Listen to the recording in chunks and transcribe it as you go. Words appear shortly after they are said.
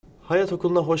Hayat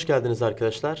Okulu'na hoş geldiniz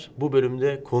arkadaşlar. Bu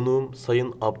bölümde konuğum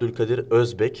Sayın Abdülkadir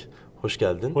Özbek. Hoş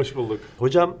geldin. Hoş bulduk.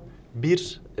 Hocam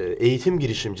bir eğitim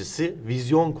girişimcisi,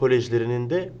 Vizyon Kolejlerinin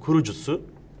de kurucusu.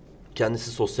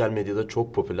 Kendisi sosyal medyada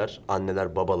çok popüler.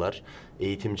 Anneler, babalar,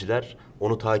 eğitimciler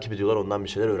onu takip ediyorlar, ondan bir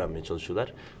şeyler öğrenmeye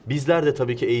çalışıyorlar. Bizler de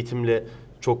tabii ki eğitimle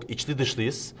çok içli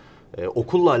dışlıyız.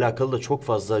 Okulla alakalı da çok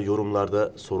fazla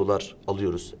yorumlarda sorular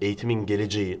alıyoruz. Eğitimin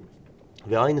geleceği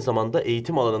ve aynı zamanda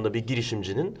eğitim alanında bir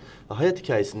girişimcinin hayat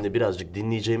hikayesini de birazcık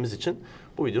dinleyeceğimiz için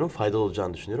bu videonun faydalı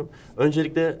olacağını düşünüyorum.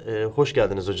 Öncelikle hoş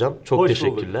geldiniz hocam. Çok Hoş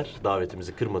teşekkürler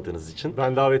davetimizi kırmadığınız için.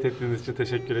 Ben davet ettiğiniz için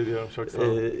teşekkür ediyorum. Çok sağ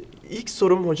olun. İlk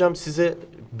sorum hocam, size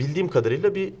bildiğim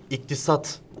kadarıyla bir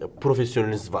iktisat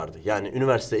profesyoneliniz vardı. Yani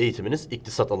üniversite eğitiminiz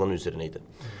iktisat alanı üzerineydi.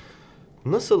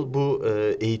 Nasıl bu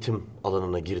eğitim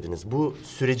alanına girdiniz? Bu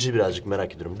süreci birazcık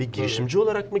merak ediyorum. Bir girişimci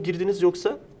olarak mı girdiniz,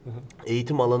 yoksa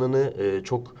eğitim alanını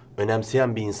çok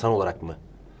önemseyen bir insan olarak mı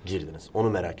girdiniz? Onu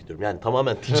merak ediyorum. Yani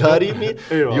tamamen ticari mi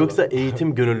Eyvallah. yoksa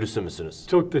eğitim gönüllüsü müsünüz?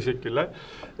 Çok teşekkürler.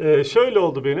 Şöyle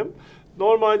oldu benim.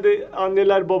 Normalde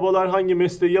anneler babalar hangi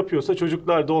mesleği yapıyorsa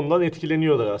çocuklar da ondan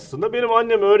etkileniyorlar aslında. Benim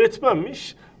annem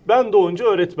öğretmenmiş. Ben doğunca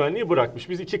öğretmenliği bırakmış.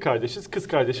 Biz iki kardeşiz. Kız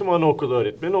kardeşim anaokulu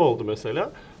öğretmeni oldu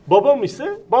mesela. Babam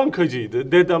ise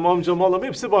bankacıydı. Dedem, amcam, halam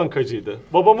hepsi bankacıydı.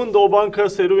 Babamın da o banka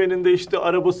serüveninde işte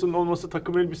arabasının olması,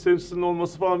 takım elbisesinin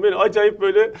olması falan beni acayip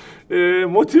böyle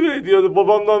motive ediyordu.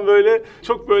 Babamdan böyle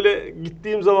çok böyle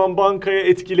gittiğim zaman bankaya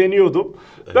etkileniyordum.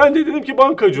 Evet. Ben de dedim ki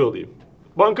bankacı olayım.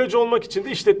 Bankacı olmak için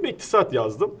de işletme iktisat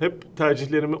yazdım. Hep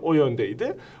tercihlerim o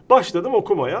yöndeydi. Başladım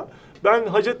okumaya. Ben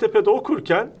Hacettepe'de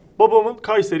okurken babamın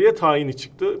Kayseri'ye tayini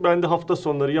çıktı. Ben de hafta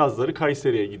sonları, yazları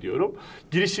Kayseri'ye gidiyorum.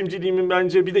 Girişimciliğimin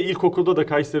bence bir de ilkokulda da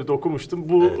Kayseri'de okumuştum.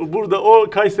 Burada o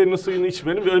Kayseri'nin suyunu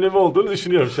içmenin bir önemi olduğunu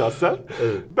düşünüyorum şahsen.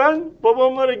 Evet. Ben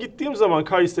babamlara gittiğim zaman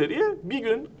Kayseri'ye bir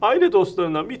gün aile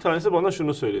dostlarından bir tanesi bana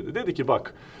şunu söyledi. Dedi ki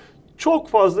bak, çok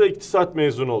fazla iktisat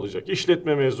mezunu olacak,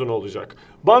 işletme mezunu olacak.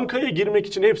 Bankaya girmek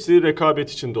için hepsi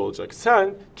rekabet içinde olacak.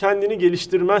 Sen kendini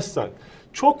geliştirmezsen,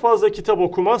 çok fazla kitap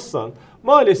okumazsan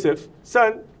maalesef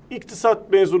sen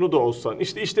iktisat mezunu da olsan,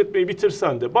 işte işletmeyi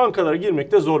bitirsen de bankalara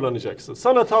girmekte zorlanacaksın.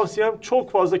 Sana tavsiyem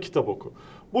çok fazla kitap oku.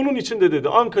 Bunun için de dedi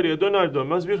Ankara'ya döner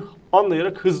dönmez bir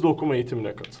anlayarak hızlı okuma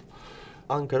eğitimine katıl.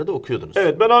 Ankara'da okuyordunuz.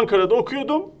 Evet, ben Ankara'da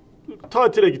okuyordum.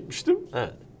 Tatile gitmiştim.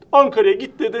 Evet. Ankara'ya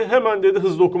git dedi, hemen dedi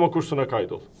hızlı okuma kursuna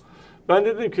kaydol. Ben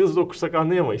de dedim ki hızlı okursak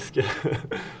anlayamayız ki.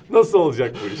 Nasıl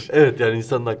olacak bu iş? Evet, yani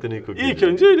insanın aklına ilk okuyor. İlk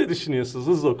önce öyle düşünüyorsunuz,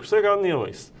 hızlı okursak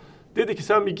anlayamayız. Dedi ki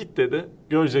sen bir git dedi,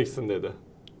 göreceksin dedi.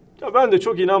 Ya ben de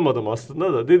çok inanmadım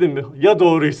aslında da, dedim ya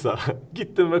doğruysa.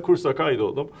 Gittim ve kursa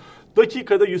kaydoldum.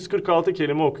 Dakikada 146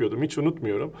 kelime okuyordum, hiç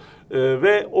unutmuyorum.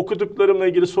 Ve okuduklarımla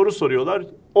ilgili soru soruyorlar.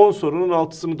 10 sorunun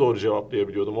 6'sını doğru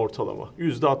cevaplayabiliyordum ortalama.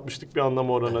 %60'lık bir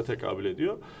anlama oranına tekabül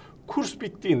ediyor. Kurs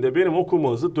bittiğinde benim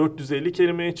okuma hızı 450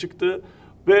 kelimeye çıktı.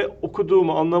 Ve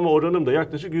okuduğumu anlama oranım da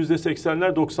yaklaşık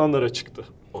 %80'ler 90'lara çıktı.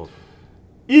 Of.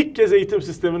 İlk kez eğitim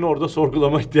sistemini orada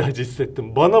sorgulama ihtiyacı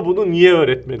hissettim. Bana bunu niye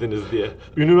öğretmediniz diye.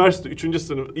 Üniversite 3.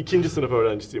 sınıf, 2. sınıf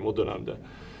öğrencisiyim o dönemde.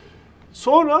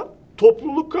 Sonra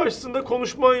topluluk karşısında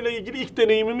konuşmayla ilgili ilk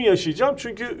deneyimimi yaşayacağım.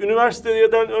 Çünkü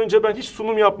üniversiteden önce ben hiç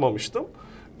sunum yapmamıştım.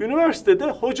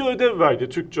 Üniversitede hoca ödev verdi,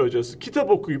 Türkçe hocası.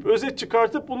 Kitap okuyup özet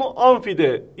çıkartıp bunu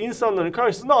amfide insanların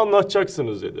karşısında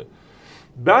anlatacaksınız dedi.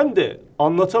 Ben de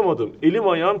anlatamadım. Elim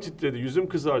ayağım titredi, yüzüm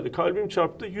kızardı, kalbim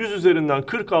çarptı. 100 üzerinden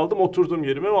 40 aldım, oturdum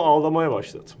yerime ve ağlamaya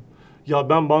başladım. Ya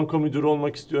ben banka müdürü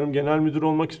olmak istiyorum, genel müdür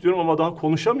olmak istiyorum ama daha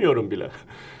konuşamıyorum bile.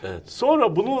 Evet.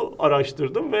 Sonra bunu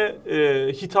araştırdım ve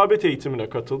hitabet eğitimine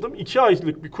katıldım. 2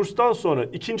 aylık bir kurstan sonra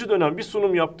 2. dönem bir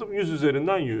sunum yaptım, 100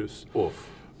 üzerinden 100. Of.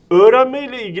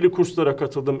 Öğrenmeyle ilgili kurslara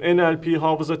katıldım. NLP,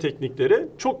 hafıza teknikleri.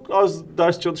 Çok az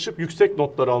ders çalışıp yüksek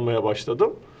notlar almaya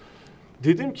başladım.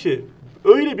 Dedim ki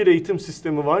öyle bir eğitim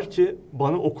sistemi var ki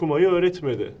bana okumayı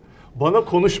öğretmedi. Bana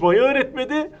konuşmayı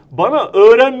öğretmedi. Bana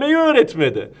öğrenmeyi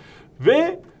öğretmedi.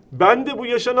 Ve ben de bu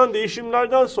yaşanan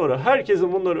değişimlerden sonra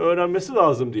herkesin bunları öğrenmesi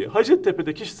lazım diye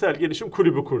Hacettepe'de kişisel gelişim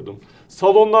kulübü kurdum.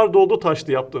 Salonlar doldu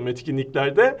taştı yaptığım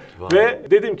etkinliklerde. Vay. Ve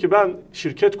dedim ki ben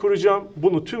şirket kuracağım.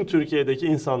 Bunu tüm Türkiye'deki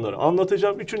insanlara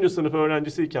anlatacağım. 3. sınıf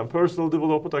öğrencisiyken Personal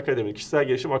Development Academy, Kişisel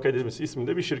Gelişim Akademisi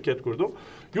isminde bir şirket kurdum.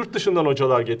 Yurt dışından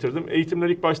hocalar getirdim. Eğitimler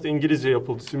ilk başta İngilizce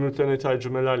yapıldı. Simultane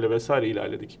tercümelerle vesaire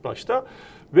ilerledik ilk başta.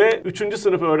 Ve 3.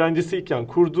 sınıf öğrencisiyken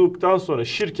kurduktan sonra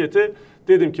şirketi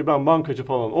dedim ki ben bankacı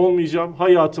falan olmayacağım.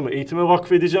 Hayatımı eğitime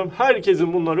vakfedeceğim.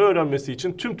 Herkesin bunları öğrenmesi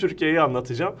için tüm Türkiye'ye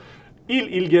anlatacağım. İl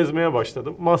il gezmeye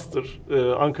başladım. Master,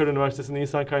 Ankara Üniversitesi'nde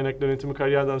İnsan Kaynakları Yönetimi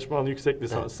Kariyer Danışmanlığı yüksek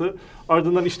lisansı. Evet.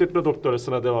 Ardından işletme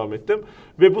doktorasına devam ettim.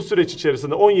 Ve bu süreç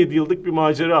içerisinde 17 yıllık bir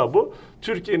macera bu.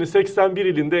 Türkiye'nin 81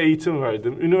 ilinde eğitim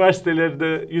verdim.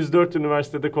 Üniversitelerde, 104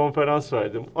 üniversitede konferans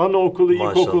verdim. Anaokulu,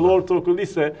 ilkokul, ortaokul,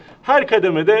 lise, her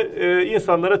kademede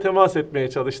insanlara temas etmeye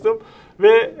çalıştım.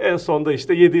 Ve en sonda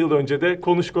işte 7 yıl önce de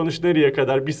konuş nereye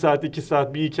kadar, 1 saat, 2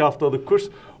 saat, 1-2 haftalık kurs,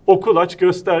 okul aç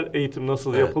göster eğitim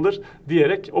nasıl yapılır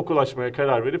diyerek okul açmaya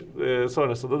karar verip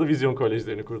sonrasında da vizyon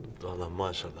kolejlerini kurdum. Allah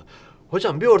maşallah.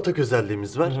 Hocam bir ortak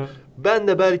özelliğimiz var. Hı hı. Ben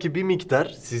de belki bir miktar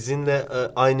sizinle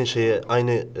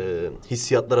aynı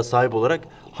hissiyatlara sahip olarak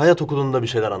hayat okulunda bir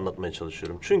şeyler anlatmaya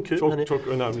çalışıyorum. Çünkü çok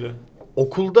önemli.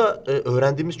 Okulda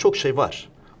öğrendiğimiz çok şey var.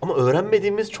 Ama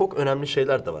öğrenmediğimiz çok önemli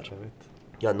şeyler de var. Evet.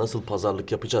 Ya nasıl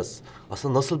pazarlık yapacağız?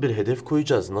 Aslında nasıl bir hedef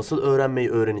koyacağız? Nasıl öğrenmeyi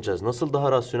öğreneceğiz? Nasıl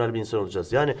daha rasyonel bir insan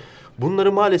olacağız? Yani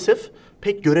bunları maalesef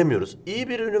pek göremiyoruz. İyi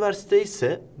bir üniversite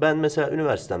ise ben mesela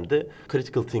üniversitemde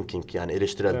critical thinking yani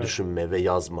eleştirel düşünme ve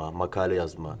yazma, makale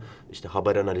yazma, işte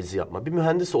haber analizi yapma bir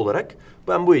mühendis olarak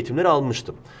ben bu eğitimleri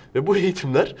almıştım. Ve bu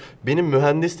eğitimler benim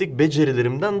mühendislik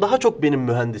becerilerimden daha çok benim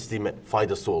mühendisliğime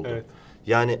faydası oldu. Evet.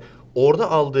 Yani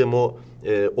orada aldığım o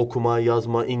okuma,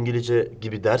 yazma, İngilizce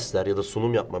gibi dersler ya da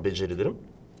sunum yapma becerilerim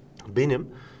benim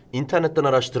internetten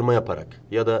araştırma yaparak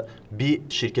ya da bir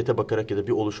şirkete bakarak ya da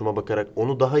bir oluşuma bakarak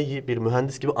onu daha iyi bir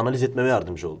mühendis gibi analiz etmeme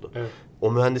yardımcı oldu. Evet.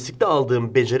 O mühendislikte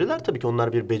aldığım beceriler tabii ki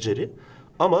onlar bir beceri.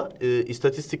 Ama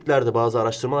istatistiklerde bazı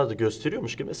araştırmalar da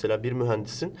gösteriyormuş ki mesela bir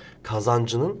mühendisin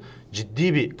kazancının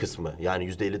ciddi bir kısmı yani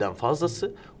 %50'den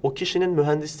fazlası o kişinin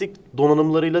mühendislik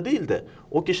donanımlarıyla değil de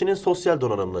o kişinin sosyal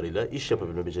donanımlarıyla, iş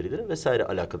yapabilme becerileri vesaire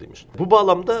alakalıymış. Bu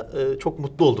bağlamda çok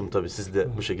mutlu oldum tabii siz de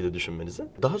bu şekilde düşünmenize.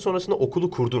 Daha sonrasında okulu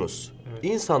kurdunuz. Evet.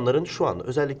 İnsanların şu anda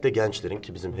özellikle gençlerin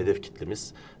ki bizim hedef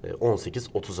kitlemiz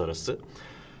 18-30 arası.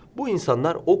 Bu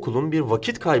insanlar okulun bir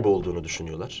vakit kaybı olduğunu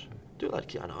düşünüyorlar. Diyorlar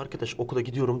ki yani arkadaş okula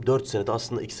gidiyorum 4 senede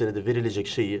aslında 2 senede verilecek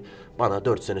şeyi bana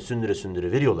 4 sene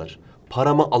sündüre veriyorlar.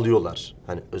 Paramı alıyorlar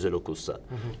hani özel okulsa. Hı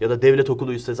hı. Ya da devlet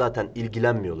okuluysa zaten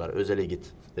ilgilenmiyorlar özele git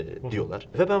diyorlar.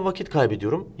 Ve ben vakit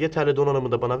kaybediyorum yeterli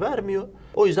donanımı da bana vermiyor.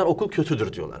 O yüzden okul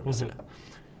kötüdür diyorlar mesela. Hı hı.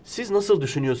 Siz nasıl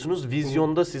düşünüyorsunuz?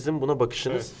 Vizyonda sizin buna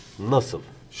bakışınız nasıl?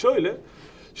 Şöyle...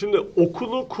 Şimdi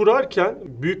okulu kurarken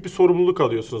büyük bir sorumluluk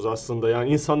alıyorsunuz aslında. Yani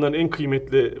insanların en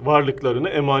kıymetli varlıklarını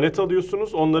emanet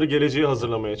alıyorsunuz. Onları geleceğe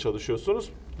hazırlamaya çalışıyorsunuz.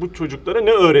 Bu çocuklara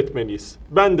ne öğretmeliyiz?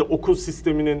 Ben de okul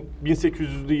sisteminin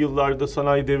 1800'lü yıllarda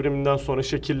sanayi devriminden sonra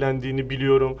şekillendiğini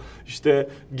biliyorum. İşte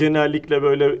genellikle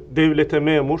böyle devlete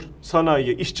memur,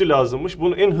 sanayiye işçi lazımmış.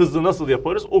 Bunu en hızlı nasıl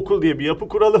yaparız? Okul diye bir yapı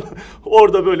kuralım.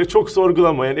 Orada böyle çok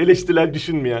sorgulamayan, eleştirel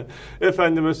düşünmeyen,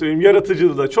 efendime söyleyeyim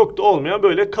yaratıcılığı da çok da olmayan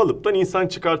böyle kalıptan insan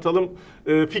çıkartalım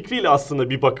fikriyle aslında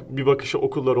bir bakışa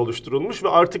okullar oluşturulmuş ve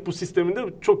artık bu sistemin de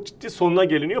çok ciddi sonuna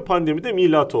geliniyor. Pandemi de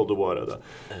milat oldu bu arada.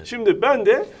 Evet. Şimdi ben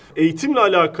de eğitimle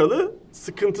alakalı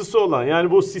sıkıntısı olan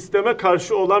yani bu sisteme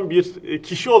karşı olan bir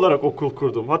kişi olarak okul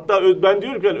kurdum. Hatta ben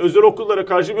diyorum ki yani özel okullara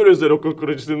karşı bir özel okul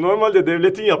kurucusuyum. Normalde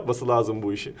devletin yapması lazım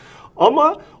bu işi.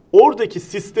 Ama oradaki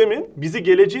sistemin bizi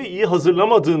geleceğe iyi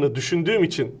hazırlamadığını düşündüğüm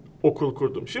için okul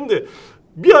kurdum. Şimdi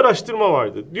bir araştırma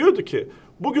vardı. Diyordu ki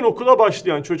bugün okula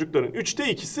başlayan çocukların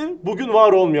 2/3'ü bugün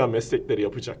var olmayan meslekleri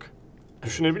yapacak.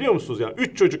 Düşünebiliyor musunuz? Yani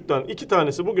 3 çocuktan 2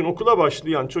 tanesi bugün okula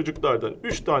başlayan çocuklardan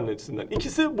 3 tanesinden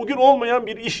ikisi bugün olmayan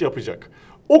bir iş yapacak.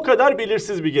 O kadar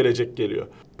belirsiz bir gelecek geliyor.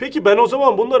 Peki ben o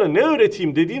zaman bunlara ne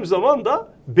öğreteyim dediğim zaman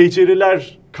da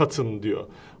beceriler katın diyor.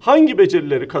 Hangi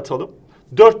becerileri katalım?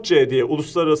 4C diye,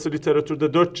 uluslararası literatürde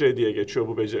 4C diye geçiyor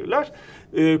bu beceriler.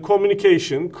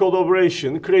 Communication,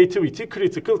 collaboration, creativity,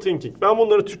 critical thinking. Ben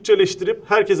bunları Türkçeleştirip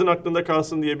herkesin aklında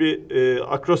kalsın diye bir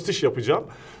akrostiş yapacağım.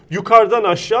 Yukarıdan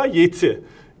aşağı yeti.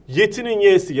 Yetinin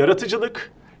Y'si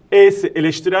yaratıcılık, E'si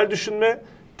eleştirel düşünme,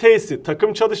 T'si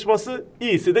takım çalışması,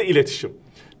 İ'si de iletişim.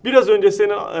 Biraz önce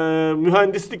senin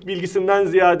mühendislik bilgisinden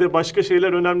ziyade başka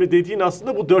şeyler önemli dediğin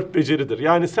aslında bu 4 beceridir.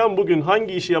 Yani sen bugün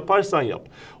hangi işi yaparsan yap,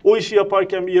 o işi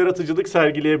yaparken bir yaratıcılık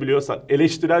sergileyebiliyorsan,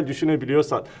 eleştirel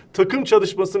düşünebiliyorsan, takım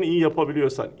çalışmasını iyi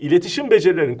yapabiliyorsan, iletişim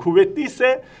becerilerin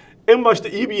kuvvetliyse en başta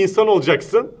iyi bir insan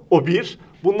olacaksın, o bir.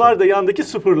 Bunlar da yandaki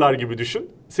sıfırlar gibi düşün,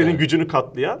 senin gücünü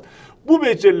katlayan. Bu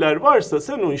beceriler varsa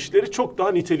sen o işleri çok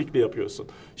daha nitelikli yapıyorsun.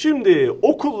 Şimdi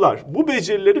okullar bu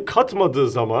becerileri katmadığı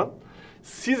zaman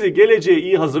sizi geleceğe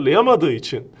iyi hazırlayamadığı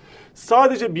için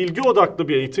sadece bilgi odaklı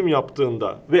bir eğitim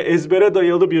yaptığında ve ezbere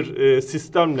dayalı bir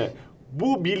sistemle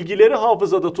bu bilgileri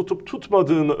hafızada tutup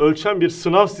tutmadığını ölçen bir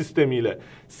sınav sistemiyle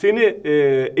seni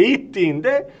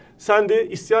eğittiğinde Sen de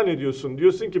isyan ediyorsun.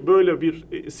 Diyorsun ki böyle bir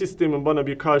sistemin bana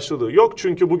bir karşılığı yok.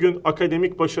 Çünkü bugün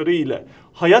akademik başarı ile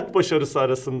hayat başarısı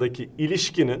arasındaki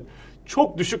ilişkinin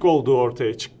çok düşük olduğu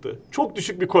ortaya çıktı. Çok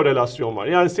düşük bir korelasyon var.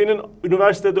 Yani senin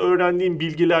üniversitede öğrendiğin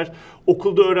bilgiler,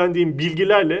 okulda öğrendiğin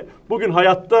bilgilerle bugün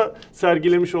hayatta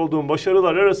sergilemiş olduğun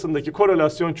başarılar arasındaki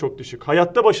korelasyon çok düşük.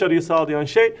 Hayatta başarıyı sağlayan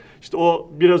şey işte o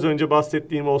biraz önce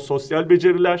bahsettiğim o sosyal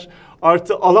beceriler,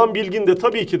 artı alan bilgin de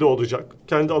tabii ki de olacak.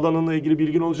 Kendi alanınla ilgili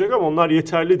bilgin olacak ama onlar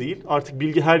yeterli değil. Artık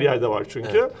bilgi her yerde var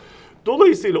çünkü. Evet.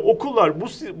 Dolayısıyla okullar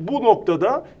bu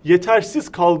noktada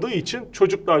yetersiz kaldığı için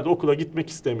çocuklar da okula gitmek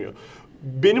istemiyor.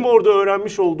 Benim orada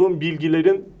öğrenmiş olduğum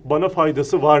bilgilerin bana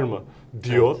faydası var mı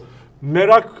diyor. Evet.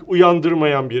 Merak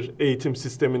uyandırmayan bir eğitim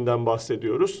sisteminden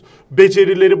bahsediyoruz.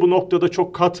 Becerileri bu noktada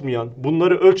çok katmayan,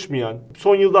 bunları ölçmeyen,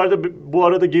 son yıllarda bu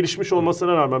arada gelişmiş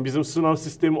olmasına rağmen bizim sınav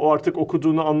sistemi o artık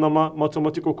okuduğunu anlama,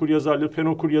 matematik okuryazarlığı, fen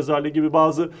okuryazarlığı gibi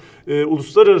bazı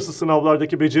uluslararası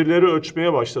sınavlardaki becerileri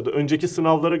ölçmeye başladı. Önceki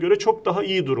sınavlara göre çok daha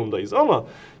iyi durumdayız ama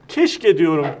keşke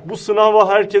diyorum bu sınava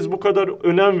herkes bu kadar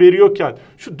önem veriyorken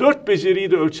şu 4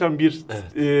 beceriyi de ölçen bir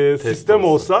sistem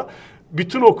olsa.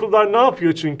 Bütün okullar ne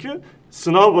yapıyor çünkü?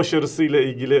 Sınav başarısıyla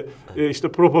ilgili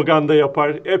işte propaganda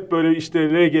yapar. Hep böyle işte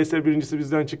LGS birincisi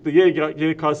bizden çıktı,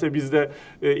 YKS bizde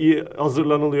iyi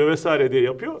hazırlanılıyor vesaire diye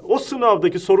yapıyor. O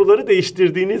sınavdaki soruları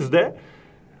değiştirdiğinizde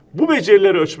bu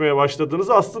becerileri ölçmeye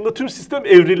başladığınızda aslında tüm sistem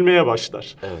evrilmeye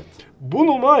başlar. Evet.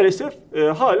 Bunu maalesef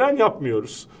halen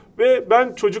yapmıyoruz. Ve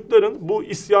ben çocukların bu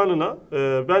isyanına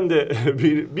ben de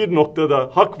bir noktada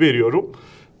hak veriyorum.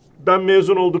 Ben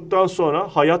mezun olduktan sonra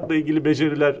hayatla ilgili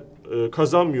beceriler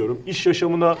kazanmıyorum. İş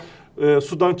yaşamına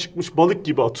sudan çıkmış balık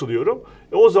gibi atılıyorum.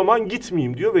 O zaman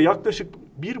gitmeyeyim diyor ve yaklaşık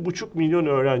 1,5 milyon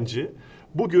öğrenci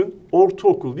bugün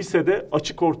ortaokul, lisede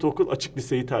açık ortaokul, açık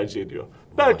liseyi tercih ediyor.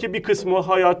 Belki bir kısmı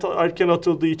hayata erken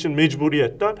atıldığı için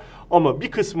mecburiyetten ama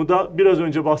bir kısmı da biraz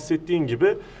önce bahsettiğin gibi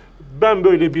ben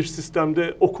böyle bir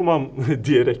sistemde okumam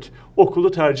diyerek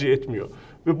okulu tercih etmiyor.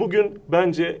 Ve bugün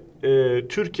bence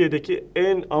Türkiye'deki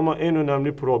en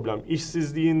önemli problem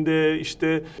işsizliğinde,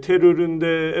 işte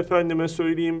teröründe, efendime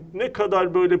söyleyeyim ne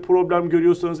kadar böyle problem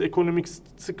görüyorsanız ekonomik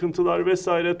sıkıntılar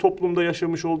vesaire, toplumda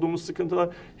yaşamış olduğumuz sıkıntılar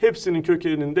hepsinin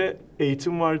kökeninde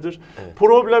eğitim vardır. Evet.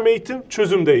 Problem eğitim,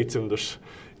 çözüm de eğitimdir.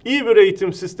 İyi bir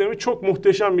eğitim sistemi çok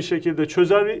muhteşem bir şekilde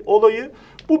çözer olayı.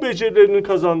 Bu becerilerinin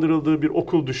kazandırıldığı bir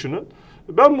okul düşünün.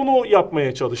 Ben bunu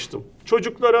yapmaya çalıştım.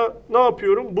 Çocuklara ne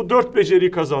yapıyorum? Bu 4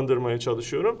 beceriyi kazandırmaya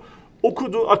çalışıyorum.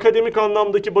 Akademik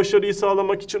anlamdaki başarıyı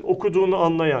sağlamak için okuduğunu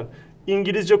anlayan,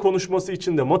 İngilizce konuşması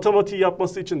için de, matematiği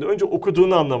yapması için de önce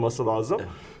okuduğunu anlaması lazım.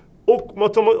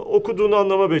 Evet. Okuduğunu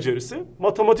anlama becerisi,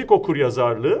 matematik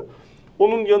okuryazarlığı,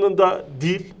 onun yanında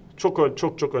dil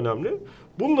çok önemli.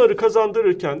 Bunları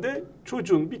kazandırırken de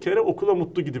çocuğun bir kere okula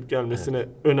mutlu gidip gelmesine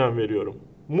önem veriyorum.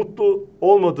 Mutlu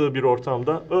olmadığı bir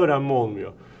ortamda öğrenme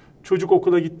olmuyor. Çocuk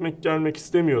okula gelmek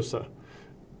istemiyorsa,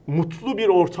 mutlu bir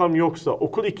ortam yoksa,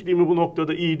 okul iklimi bu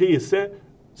noktada iyi değilse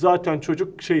zaten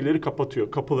çocuk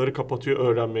kapıları kapatıyor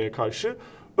öğrenmeye karşı.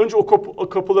 Önce o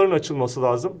kapıların açılması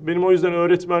lazım. Benim o yüzden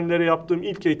öğretmenlere yaptığım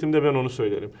ilk eğitimde ben onu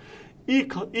söylerim.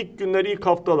 İlk günler, ilk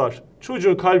haftalar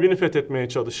çocuğun kalbini fethetmeye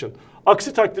çalışın.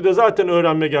 Aksi takdirde zaten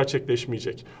öğrenme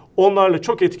gerçekleşmeyecek. Onlarla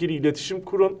çok etkili iletişim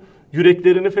kurun,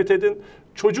 yüreklerini fethedin.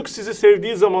 Çocuk sizi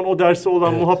sevdiği zaman o derse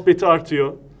olan muhabbeti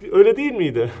artıyor. Öyle değil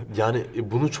miydi? Yani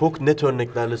bunu çok net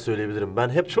örneklerle söyleyebilirim. Ben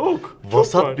hep çok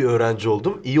vasat bir öğrenci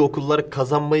oldum. İyi okulları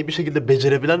kazanmayı bir şekilde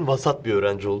becerebilen vasat bir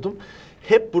öğrenci oldum.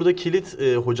 Hep burada kilit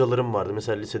hocalarım vardı.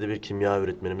 Mesela lisede bir kimya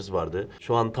öğretmenimiz vardı.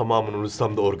 Şu an tamamını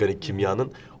unutsam da organik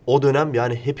kimyanın. O dönem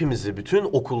yani hepimizi, bütün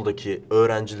okuldaki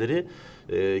öğrencileri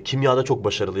kimyada çok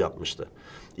başarılı yapmıştı.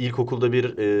 İlkokulda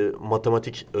bir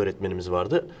matematik öğretmenimiz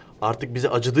vardı. Artık bize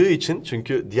acıdığı için,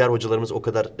 çünkü diğer hocalarımız o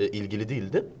kadar ilgili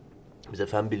değildi. Bize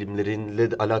fen bilimleriyle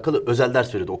alakalı özel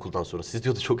ders veriyordu okuldan sonra. Siz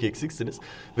diyordu çok eksiksiniz.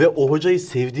 Ve o hocayı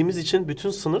sevdiğimiz için bütün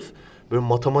sınıf böyle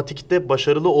matematikte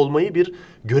başarılı olmayı bir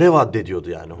görev addediyordu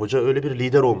yani. Hoca öyle bir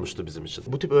lider olmuştu bizim için.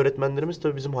 Bu tip öğretmenlerimiz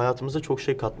tabii bizim hayatımıza çok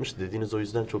şey katmış dediğiniz, o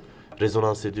yüzden çok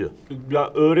rezonans ediyor.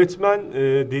 Ya öğretmen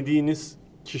dediğiniz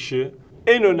kişi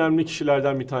en önemli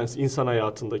kişilerden bir tanesi insan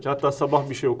hayatındaki. Hatta sabah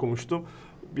bir şey okumuştum.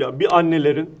 Ya bir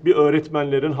annelerin, bir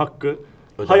öğretmenlerin hakkı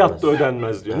hayatta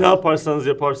ödenmez diyor. Evet. Ne yaparsanız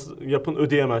yapın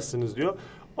ödeyemezsiniz diyor.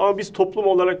 Ama biz toplum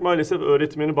olarak maalesef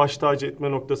öğretmeni baş tacı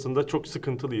etme noktasında çok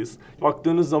sıkıntılıyız.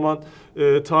 Baktığınız zaman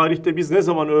tarihte biz ne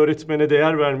zaman öğretmene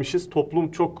değer vermişiz?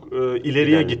 Toplum çok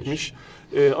ileriye gitmiş.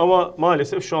 Ama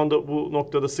maalesef şu anda bu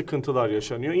noktada sıkıntılar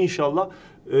yaşanıyor. İnşallah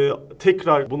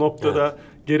tekrar bu noktada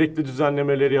gerekli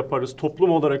düzenlemeleri yaparız.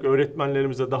 Toplum olarak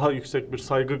öğretmenlerimize daha yüksek bir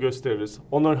saygı gösteririz.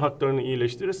 Onların haklarını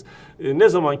iyileştiririz. Ne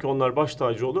zaman ki onlar baş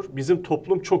tacı olur, bizim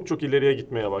toplum çok çok ileriye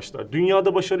gitmeye başlar.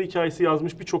 Dünyada başarı hikayesi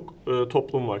yazmış birçok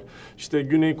toplum var. İşte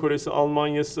Güney Kore'si,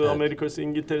 Almanya'sı, Evet. Amerika'sı,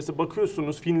 İngiltere'si,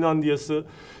 bakıyorsunuz Finlandiya'sı.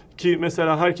 Ki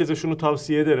mesela herkese şunu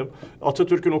tavsiye ederim.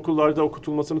 Atatürk'ün okullarda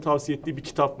okutulmasını tavsiye ettiği bir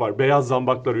kitap var. Beyaz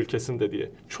Zambaklar Ülkesi'nde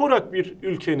diye. Çorak bir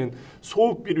ülkenin,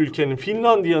 soğuk bir ülkenin,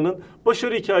 Finlandiya'nın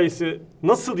başarı hikayesi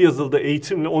nasıl yazıldı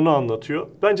eğitimle onu anlatıyor.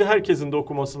 Bence herkesin de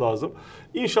okuması lazım.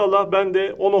 İnşallah ben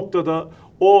de o noktada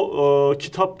o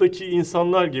kitaptaki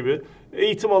insanlar gibi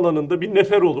eğitim alanında bir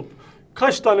nefer olup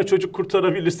kaç tane çocuk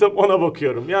kurtarabilirsem ona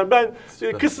bakıyorum. Yani ben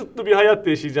kısıtlı bir hayat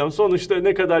yaşayacağım. Sonuçta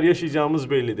ne kadar yaşayacağımız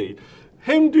belli değil.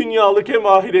 Hem dünyalık hem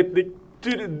ahiretlik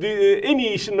en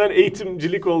iyi işin ben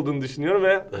eğitimcilik olduğunu düşünüyorum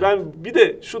ve ben bir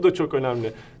de şu da çok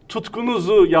önemli.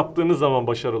 Tutkunuzu yaptığınız zaman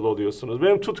başarılı oluyorsunuz.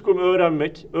 Benim tutkum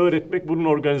öğrenmek, öğretmek, bunun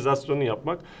organizasyonunu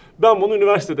yapmak. Ben bunu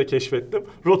üniversitede keşfettim.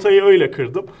 Rotayı öyle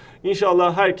kırdım.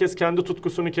 İnşallah herkes kendi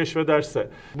tutkusunu keşfederse,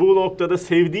 bu noktada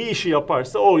sevdiği işi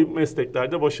yaparsa o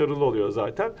mesleklerde başarılı oluyor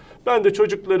zaten. Ben de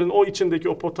çocukların o içindeki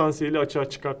o potansiyeli açığa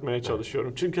çıkartmaya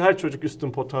çalışıyorum. Çünkü her çocuk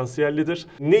üstün potansiyellidir.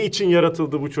 Ne için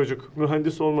yaratıldı bu çocuk?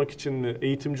 Mühendis olmak için mi?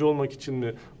 Eğitimci olmak için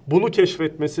mi? Bunu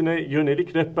keşfetmesine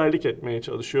yönelik rehberlik etmeye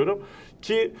çalışıyorum.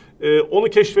 Ki onu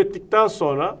keşfettikten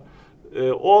sonra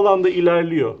o alanda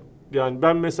ilerliyor. Yani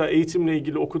ben mesela eğitimle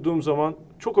ilgili okuduğum zaman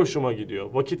çok hoşuma gidiyor.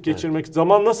 Vakit geçirmek,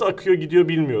 zaman nasıl akıyor gidiyor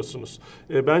bilmiyorsunuz.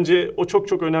 Bence o çok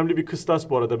çok önemli bir kıstas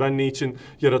bu arada. Ben ne için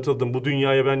yaratıldım, bu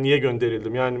dünyaya ben niye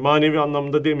gönderildim? Yani manevi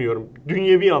anlamda demiyorum.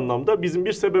 Dünyevi anlamda bizim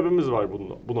bir sebebimiz var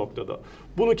bu noktada.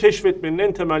 Bunu keşfetmenin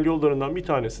en temel yollarından bir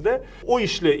tanesi de o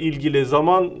işle ilgili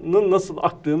zamanın nasıl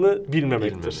aktığını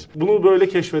bilmemektir. Bunu böyle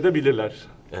keşfedebilirler.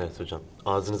 Evet hocam.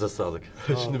 Ağzınıza sağlık.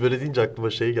 Şimdi böyle deyince aklıma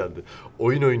şey geldi.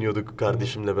 Oyun oynuyorduk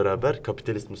kardeşimle beraber.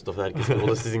 Kapitalist Mustafa herkesin. O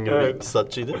da sizin gibi Evet.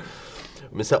 iktisatçıydı.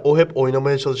 Mesela o hep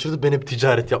oynamaya çalışırdı. Ben hep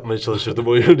ticaret yapmaya çalışırdım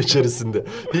oyunun içerisinde.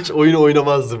 Hiç oyun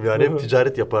oynamazdım yani. Hep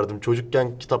ticaret yapardım.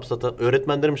 Çocukken kitap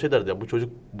öğretmenlerim şey derdi ya. Bu çocuk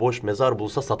boş mezar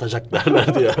bulsa satacak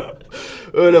derlerdi ya.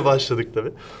 Öyle başladık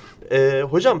tabii.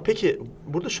 Hocam peki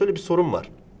burada şöyle bir sorun var.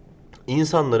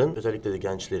 İnsanların özellikle de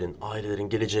gençlerin, ailelerin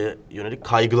geleceğe yönelik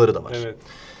kaygıları da var. Evet.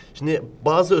 Şimdi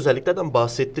bazı özelliklerden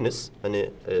bahsettiniz. Hani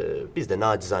biz de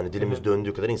nacizane dilimiz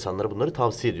döndüğü kadar insanlara bunları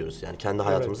tavsiye ediyoruz. Yani kendi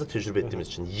hayatımızda tecrübe ettiğimiz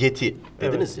için. Yeti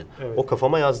dediniz ya. Evet. O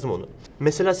kafama yazdım onu.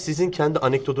 Mesela sizin kendi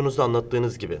anekdotunuzda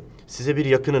anlattığınız gibi size bir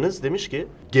yakınınız demiş ki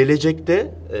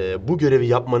gelecekte bu görevi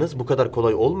yapmanız bu kadar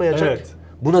kolay olmayacak. Evet.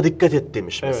 Buna dikkat et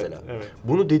demiş Evet, mesela. evet.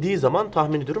 Bunu dediği zaman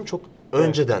tahmin ediyorum çok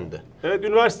öncedendi. Evet,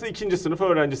 üniversite 2. sınıf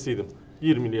öğrencisiydim.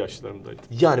 20'li yaşlarımdaydım.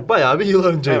 Yani bayağı bir yıl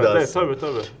önceydi Evet, aslında.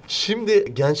 tabii.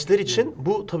 Şimdi gençler için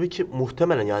bu tabii ki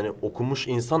muhtemelen yani okumuş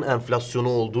insan enflasyonu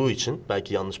olduğu için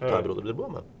belki yanlış bir tabir olabilir bu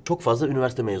ama çok fazla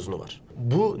üniversite mezunu var.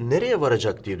 Bu nereye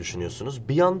varacak diye düşünüyorsunuz?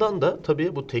 Bir yandan da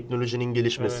tabii bu teknolojinin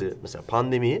gelişmesi mesela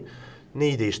pandemiyi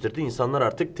neyi değiştirdi? İnsanlar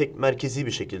artık tek merkezi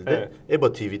bir şekilde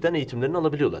EBA TV'den eğitimlerini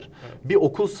alabiliyorlar. Bir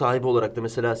okul sahibi olarak da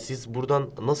mesela siz buradan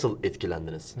nasıl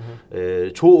etkilendiniz?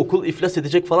 Çoğu okul iflas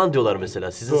edecek falan diyorlar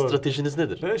mesela. Sizin Doğru. stratejiniz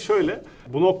nedir? Şöyle,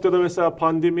 bu noktada mesela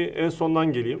pandemi en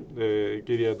sondan geleyim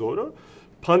geriye doğru.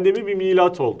 Pandemi bir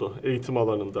milat oldu eğitim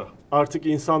alanında. Artık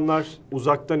insanlar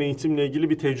uzaktan eğitimle ilgili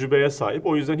bir tecrübeye sahip.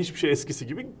 O yüzden hiçbir şey eskisi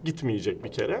gibi gitmeyecek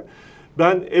bir kere.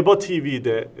 Ben EBA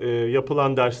TV'de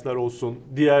yapılan dersler olsun,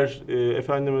 diğer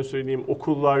efendime söyleyeyim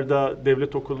okullarda,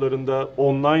 devlet okullarında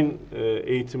online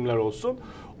eğitimler olsun.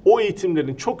 O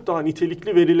eğitimlerin çok daha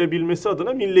nitelikli verilebilmesi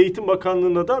adına Milli Eğitim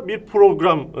Bakanlığı'na da bir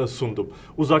program sundum.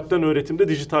 Uzaktan öğretimde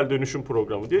dijital dönüşüm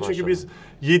programı diye. Maşallah. Çünkü biz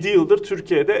 7 yıldır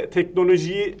Türkiye'de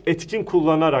teknolojiyi etkin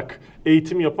kullanarak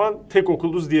eğitim yapan tek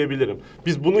okuluz diyebilirim.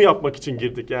 Biz bunu yapmak için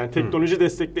girdik. Yani teknoloji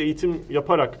destekli eğitim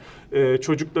yaparak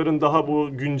çocukların daha bu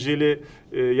günceli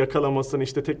yakalamasını,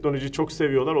 işte teknolojiyi çok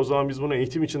seviyorlar. O zaman biz bunu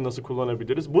eğitim için nasıl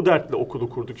kullanabiliriz? Bu dertle okulu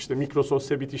kurduk. İşte Microsoft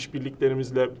Sebit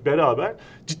işbirliklerimizle beraber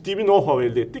ciddi bir know-how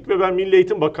elde ettik ve ben Milli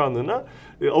Eğitim Bakanlığı'na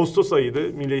Ağustos ayıydı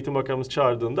Milli Eğitim Bakanımız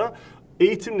çağırdığında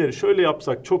eğitimleri şöyle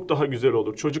yapsak çok daha güzel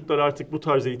olur. Çocuklar artık bu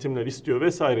tarz eğitimler istiyor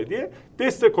vesaire diye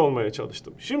destek olmaya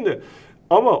çalıştım. Şimdi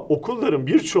ama okulların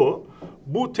birçoğu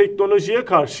bu teknolojiye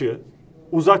karşı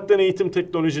uzaktan eğitim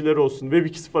teknolojileri olsun, Web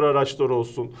 2.0 araçları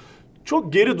olsun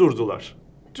çok geri durdular.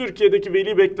 Türkiye'deki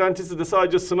veli beklentisi de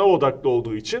sadece sınav odaklı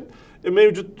olduğu için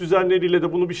mevcut düzenleriyle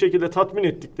de bunu bir şekilde tatmin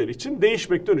ettikleri için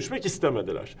değişmek dönüşmek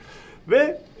istemediler.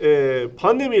 Ve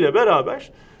pandemiyle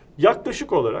beraber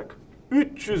yaklaşık olarak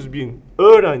 300 bin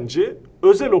öğrenci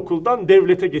özel okuldan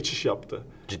devlete geçiş yaptı.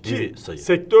 Ciddi bir sayı.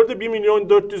 Sektörde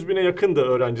 1.400.000'e yakın da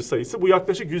öğrenci sayısı. Bu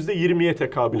yaklaşık %20'ye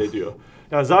tekabül ediyor.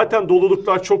 Yani zaten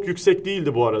doluluklar çok yüksek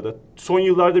değildi bu arada. Son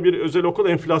yıllarda bir özel okul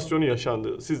enflasyonu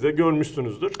yaşandı. Siz de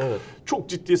görmüşsünüzdür. Evet. Çok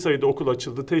ciddi sayıda okul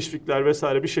açıldı. Teşvikler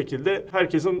vesaire bir şekilde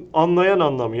herkesin anlayan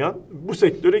anlamayan bu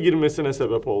sektöre girmesine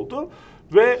sebep oldu.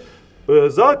 Ve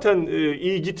zaten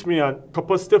iyi gitmeyen,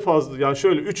 kapasite fazla, yani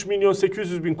şöyle 3 milyon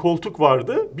 800 bin koltuk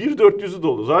vardı. 1.400'ü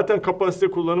dolu. Zaten kapasite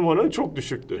kullanım oranı çok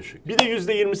düşüktü. Bir de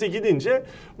 %20'si gidince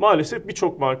maalesef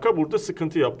birçok marka burada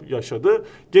sıkıntı yaşadı.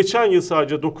 Geçen yıl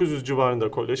sadece 900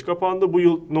 civarında kolej kapandı. Bu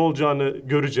yıl ne olacağını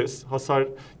göreceğiz hasar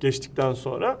geçtikten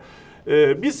sonra.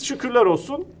 Biz şükürler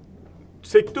olsun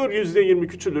sektör %20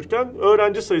 küçülürken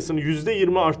öğrenci sayısını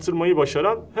 %20 arttırmayı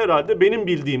başaran herhalde benim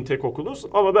bildiğim tek okuluz.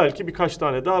 Ama belki birkaç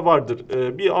tane daha vardır.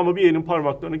 Ama bir elin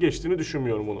parmaklarını geçtiğini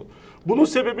düşünmüyorum bunun. Bunun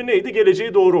sebebi neydi?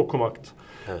 Geleceği doğru okumaktı.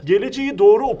 Evet. Geleceği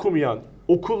doğru okumayan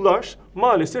okullar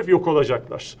maalesef yok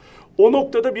olacaklar. O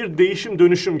noktada bir değişim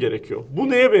dönüşüm gerekiyor. Bu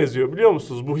neye benziyor biliyor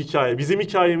musunuz bu hikaye? Bizim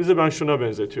hikayemizi ben şuna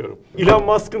benzetiyorum. Elon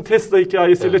Musk'ın Tesla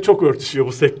hikayesiyle çok örtüşüyor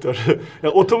bu sektör.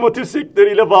 Yani otomotiv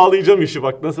sektörüyle bağlayacağım işi,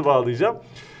 bak nasıl bağlayacağım.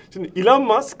 Şimdi Elon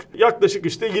Musk yaklaşık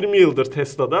işte 20 yıldır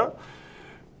Tesla'da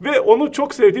ve onun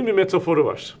çok sevdiğim bir metaforu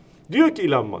var. Diyor ki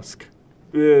Elon Musk,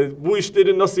 bu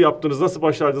işleri nasıl yaptınız, nasıl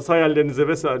başardınız, hayallerinize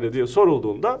vesaire diye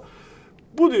sorulduğunda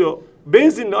bu diyor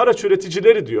benzinli araç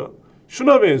üreticileri diyor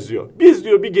şuna benziyor. Biz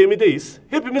diyor bir gemideyiz.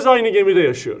 Hepimiz aynı gemide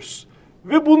yaşıyoruz.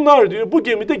 Ve bunlar diyor bu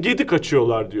gemide gedik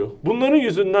açıyorlar diyor. Bunların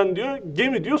yüzünden diyor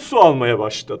gemi diyor su almaya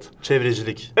başladı.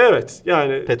 Çevrecilik. Evet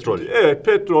yani. Petrol. Evet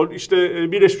petrol. İşte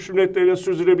Birleşmiş Milletler'in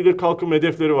sürdürülebilir kalkınma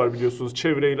hedefleri var biliyorsunuz.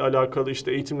 Çevreyle alakalı,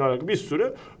 işte eğitimle alakalı bir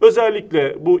sürü.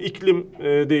 Özellikle bu iklim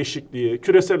değişikliği,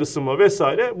 küresel ısınma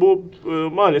vesaire bu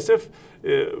maalesef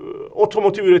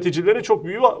otomotiv üreticilerin çok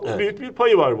büyük bir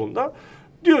payı var bunda.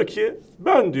 Diyor ki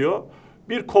ben diyor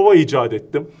bir kova icat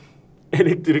ettim.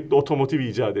 Elektrikli otomotiv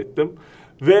icat ettim.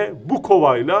 Ve bu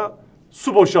kovayla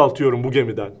su boşaltıyorum bu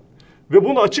gemiden. Ve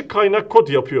bunu açık kaynak kod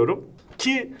yapıyorum.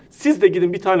 Ki siz de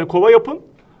gidin bir tane kova yapın.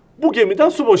 Bu gemiden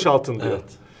su boşaltın diyor.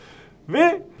 Evet.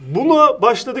 Ve buna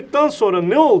başladıktan sonra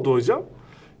ne oldu hocam?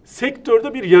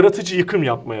 Sektörde bir yaratıcı yıkım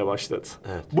yapmaya başladı.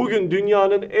 Evet. Bugün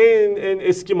dünyanın en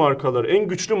eski markaları, en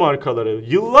güçlü markaları,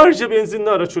 yıllarca benzinli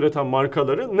araç üreten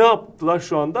markaları ne yaptılar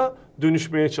şu anda?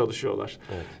 Dönüşmeye çalışıyorlar.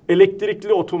 Evet.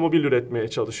 Elektrikli otomobil üretmeye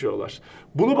çalışıyorlar.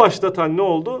 Bunu başlatan ne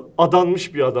oldu?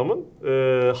 Adanmış bir adamın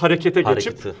harekete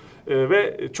geçip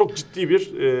ve çok ciddi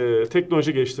bir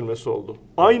teknoloji geliştirmesi oldu.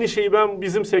 Aynı şeyi ben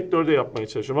bizim sektörde yapmaya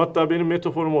çalışıyorum. Hatta benim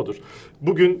metaforum odur.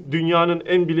 Bugün dünyanın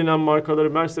en bilinen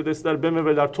markaları Mercedesler,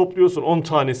 BMW'ler topluyorsun 10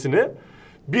 tanesini.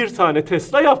 Bir tane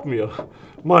Tesla yapmıyor.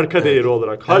 Marka değeri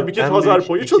olarak. Halbuki pazar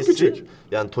payı çok küçük.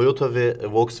 Yani Toyota ve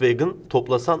Volkswagen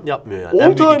toplasan yapmıyor yani. 10 en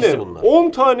büyük tane. ikisi bunlar. 10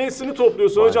 tanesini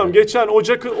topluyorsun hocam. Geçen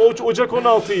Ocak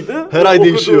 16'ydı. Her ay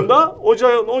değişiyor.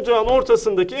 Ocağın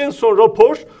ortasındaki en son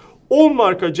rapor 10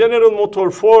 marka General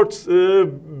Motor, Ford,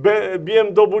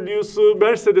 BMW'su,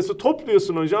 Mercedes'i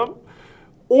topluyorsun hocam.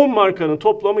 10 markanın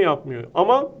toplamı yapmıyor.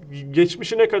 Ama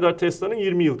geçmişi ne kadar Tesla'nın?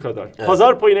 20 yıl kadar. Evet.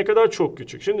 Pazar payı ne kadar? Çok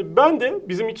küçük. Şimdi ben de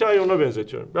bizim hikayeyi ona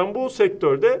benzetiyorum. Ben bu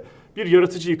sektörde bir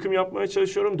yaratıcı yıkım yapmaya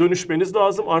çalışıyorum. Dönüşmeniz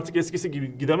lazım. Artık eskisi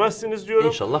gibi gidemezsiniz diyorum.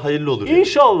 İnşallah hayırlı olur.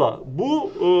 İnşallah.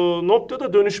 Bu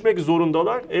noktada dönüşmek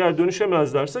zorundalar. Eğer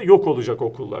dönüşemezlerse yok olacak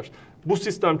okullar. Bu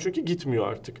sistem çünkü gitmiyor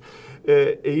artık.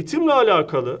 Eğitimle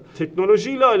alakalı,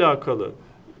 teknolojiyle alakalı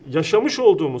yaşamış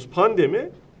olduğumuz pandemi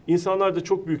İnsanlarda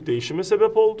çok büyük değişime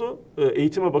sebep oldu.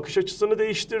 Eğitime bakış açısını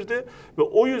değiştirdi. Ve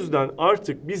o yüzden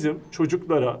artık bizim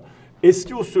çocuklara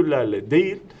eski usullerle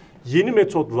değil, yeni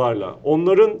metotlarla,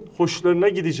 onların hoşlarına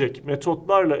gidecek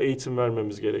metotlarla eğitim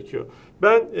vermemiz gerekiyor.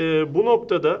 Ben bu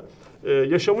noktada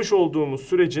yaşamış olduğumuz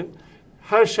sürecin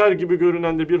her şer gibi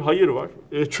görünen de bir hayır var.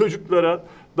 Çocuklara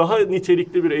daha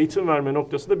nitelikli bir eğitim verme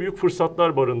noktasında büyük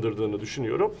fırsatlar barındırdığını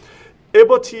düşünüyorum.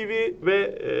 EBA TV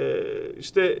ve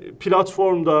işte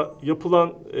platformda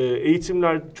yapılan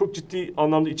eğitimler çok ciddi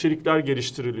anlamda içerikler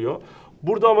geliştiriliyor.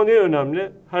 Burada ama ne önemli?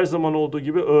 Her zaman olduğu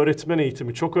gibi öğretmen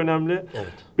eğitimi çok önemli.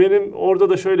 Evet. Benim orada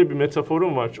da şöyle bir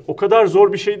metaforum var. O kadar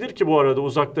zor bir şeydir ki bu arada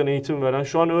uzaktan eğitim veren.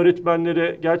 Şu an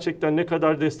öğretmenlere gerçekten ne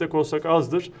kadar destek olsak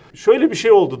azdır. Şöyle bir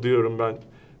şey oldu diyorum ben.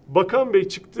 Bakan Bey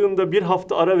çıktığında bir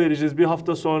hafta ara vereceğiz, bir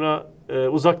hafta sonra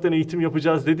uzaktan eğitim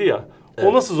yapacağız dedi ya. Evet.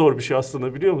 O nasıl zor bir şey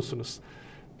aslında biliyor musunuz?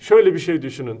 Şöyle bir şey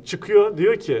düşünün. Çıkıyor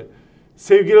diyor ki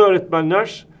sevgili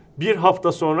öğretmenler bir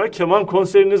hafta sonra keman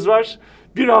konseriniz var.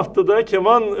 Bir haftada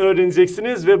keman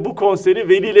öğreneceksiniz ve bu konseri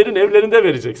velilerin evlerinde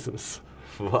vereceksiniz.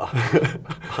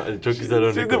 Çok güzel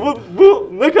örnek. Şimdi bu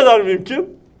ne kadar mümkün?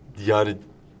 Yani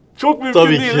çok mümkün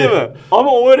değil mi?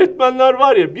 Ama o öğretmenler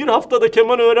var ya bir haftada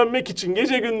keman öğrenmek için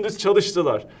gece gündüz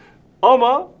çalıştılar.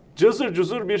 Ama cızır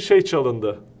cızır bir şey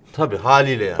çalındı. Tabii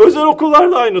haliyle yani. Özel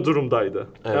okullar da aynı durumdaydı.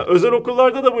 Evet. Yani özel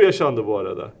okullarda da bu yaşandı bu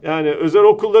arada. Yani özel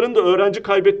okulların da öğrenci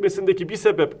kaybetmesindeki bir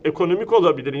sebep ekonomik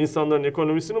olabilir, insanların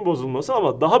ekonomisinin bozulması,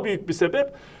 ama daha büyük bir sebep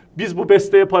biz bu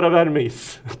besteye para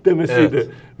vermeyiz demesiydi Evet.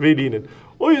 velinin.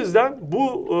 O yüzden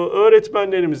bu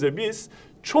öğretmenlerimize biz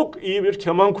çok iyi bir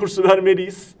keman kursu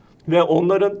vermeliyiz ve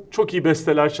onların çok iyi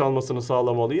besteler çalmasını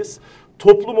sağlamalıyız.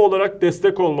 Toplum olarak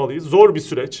destek olmalıyız. Zor bir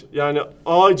süreç. Yani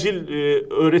acil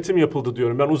öğretim yapıldı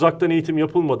diyorum. Ben uzaktan eğitim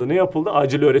yapılmadı. Ne yapıldı?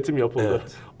 Acil öğretim yapıldı.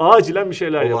 Evet. Acilen bir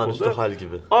şeyler Olağanüstü yapıldı. hal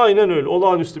gibi. Aynen öyle.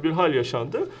 Olağanüstü bir hal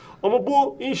yaşandı. Ama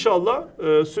bu inşallah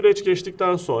süreç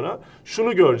geçtikten sonra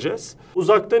şunu göreceğiz.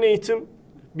 Uzaktan eğitim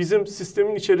bizim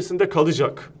sistemin içerisinde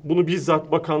kalacak. Bunu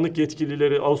bizzat bakanlık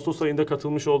yetkilileri Ağustos ayında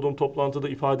katılmış olduğum toplantıda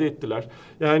ifade ettiler.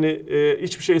 Yani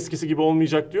hiçbir şey eskisi gibi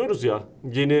olmayacak diyoruz ya.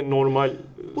 Yeni normal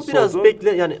Bu biraz sordu.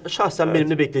 yani şahsen Evet. benim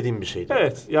de beklediğim bir şeydi.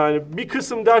 Evet, yani bir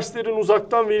kısım derslerin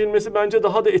uzaktan verilmesi bence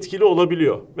daha da etkili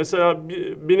olabiliyor. Mesela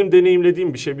benim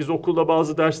deneyimlediğim bir şey. Biz okulda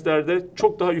bazı derslerde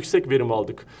çok daha yüksek verim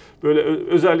aldık. Böyle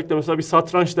özellikle mesela bir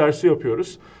satranç dersi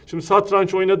yapıyoruz. Şimdi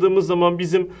satranç oynadığımız zaman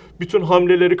bizim bütün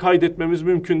hamleleri kaydetmemiz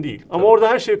mümkün değil. Ama orada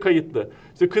her şey kayıtlı.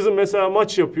 İşte kızım mesela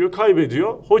maç yapıyor,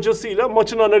 kaybediyor. Hocasıyla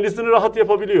maçın analizini rahat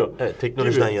yapabiliyor. Evet,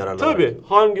 teknolojiden Gibi. yararlanarak.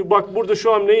 Tabii. Bak burada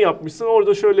şu hamleyi yapmışsın,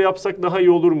 orada şöyle yapsak daha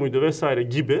iyi olur muydu vesaire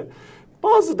gibi.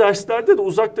 Bazı derslerde de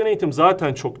uzaktan eğitim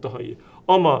zaten çok daha iyi.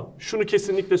 Ama şunu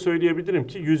kesinlikle söyleyebilirim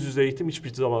ki yüz yüze eğitim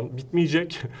hiçbir zaman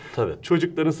bitmeyecek. Tabii.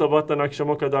 Çocukların sabahtan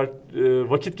akşama kadar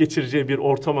vakit geçireceği bir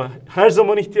ortama her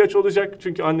zaman ihtiyaç olacak.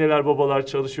 Çünkü anneler babalar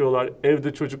çalışıyorlar.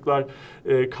 Evde çocuklar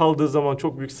kaldığı zaman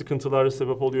çok büyük sıkıntılara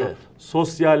sebep oluyor. Evet.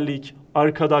 Sosyallik,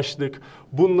 arkadaşlık,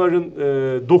 bunların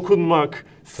dokunmak,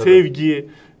 Tabii. sevgi,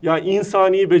 yani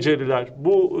insani beceriler.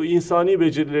 Bu insani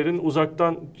becerilerin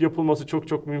uzaktan yapılması çok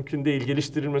çok mümkün değil.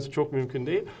 Geliştirilmesi çok mümkün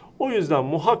değil. O yüzden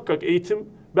muhakkak eğitim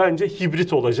bence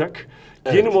hibrit olacak.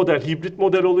 Evet. Yeni model hibrit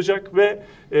model olacak ve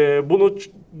bunu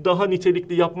daha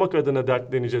nitelikli yapmak adına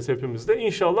dertleneceğiz hepimiz de.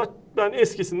 İnşallah ben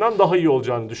eskisinden daha iyi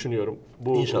olacağını düşünüyorum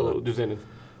bu İnşallah. düzenin.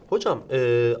 Hocam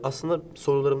aslında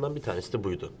sorularımdan bir tanesi de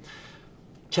buydu.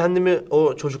 Kendimi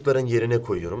o çocukların yerine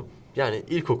koyuyorum. Yani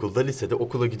ilkokulda, lisede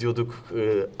okula gidiyorduk.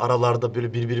 Aralarda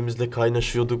böyle birbirimizle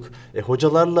kaynaşıyorduk.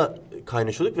 Hocalarla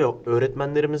kaynaşıyorduk ve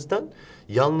öğretmenlerimizden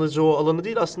yalnızca o alanı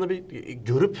değil aslında bir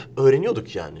görüp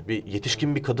öğreniyorduk yani. Bir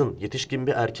yetişkin bir kadın, yetişkin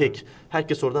bir erkek.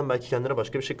 Herkes oradan belki kendine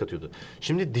başka bir şey katıyordu.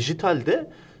 Şimdi dijitalde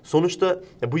sonuçta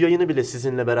bu yayını bile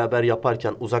sizinle beraber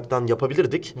yaparken uzaktan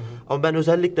yapabilirdik. Ama ben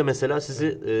özellikle mesela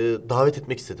sizi davet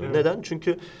etmek istedim. Evet. Neden?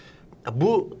 Çünkü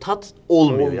bu tat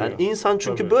olmuyor. Olmuyor. Yani insan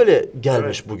çünkü Tabii. böyle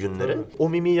gelmiş Evet, bugünlere. tabii. O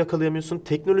mimiği yakalayamıyorsun.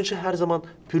 Teknoloji her zaman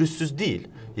pürüzsüz değil.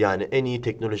 Yani en iyi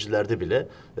teknolojilerde bile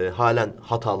halen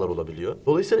hatalar olabiliyor.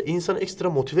 Dolayısıyla insanı ekstra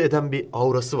motive eden bir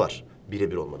aurası var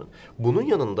birebir olmanın. Bunun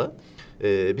yanında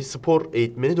bir spor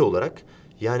eğitmeni de olarak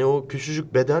yani o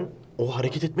küçücük beden o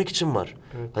hareket etmek için var.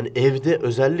 Evet. Hani evde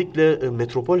özellikle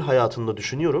metropol hayatında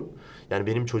düşünüyorum. Yani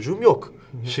benim çocuğum yok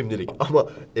şimdilik ama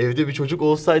evde bir çocuk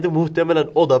olsaydı muhtemelen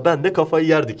o da ben de kafayı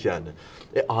yerdik yani.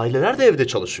 Aileler de evde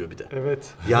çalışıyor bir de.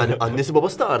 Evet. Yani annesi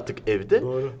babası da artık evde.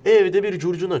 Doğru. Evde bir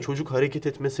curcuna çocuk hareket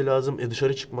etmesi lazım.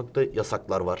 Dışarı çıkmakta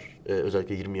yasaklar var.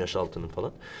 Özellikle 20 yaş altının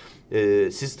falan.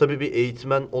 Siz tabii bir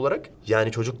eğitmen olarak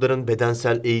yani çocukların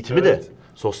bedensel eğitimi Evet. de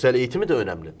sosyal eğitimi de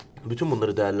önemli. Bütün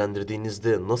bunları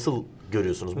değerlendirdiğinizde nasıl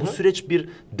görüyorsunuz? Bu Hı. süreç bir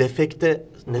defekte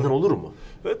neden olur mu?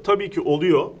 Evet, tabii ki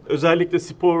oluyor. Özellikle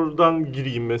spordan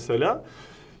gireyim mesela.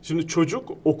 Şimdi çocuk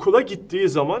okula gittiği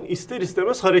zaman ister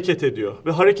istemez hareket ediyor.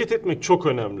 Ve hareket etmek çok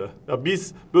önemli. Ya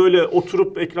biz böyle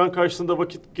oturup ekran karşısında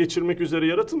vakit geçirmek üzere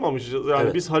yaratılmamışız. Yani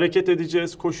Evet. biz hareket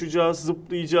edeceğiz, koşacağız,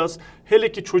 zıplayacağız.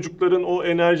 Hele ki çocukların o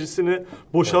enerjisini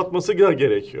boşaltması da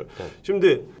gerekiyor. Evet.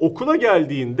 Şimdi okula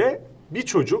geldiğinde bir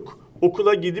çocuk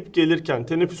okula gidip gelirken,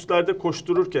 teneffüslerde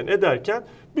koştururken, ederken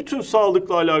bütün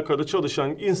sağlıkla alakalı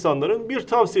çalışan insanların bir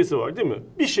tavsiyesi var değil mi?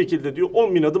 Bir şekilde diyor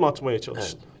 10.000 adım atmaya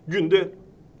çalışın. Evet. Günde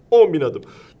 10.000 adım.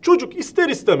 Çocuk ister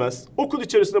istemez okul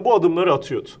içerisinde bu adımları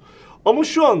atıyordu. Ama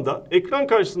şu anda ekran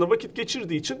karşısında vakit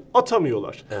geçirdiği için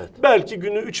atamıyorlar. Evet. Belki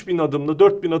günü 3.000 adımla,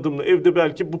 4.000 adımla evde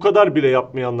belki bu kadar bile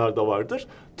yapmayanlar da vardır.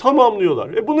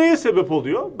 Tamamlıyorlar. Bu neye sebep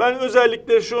oluyor? Ben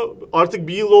özellikle şu artık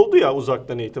bir yıl oldu ya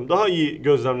uzaktan eğitim. Daha iyi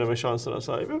gözlemleme şansına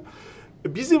sahibim.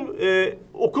 Bizim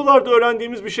okullarda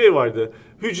öğrendiğimiz bir şey vardı.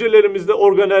 Hücrelerimizde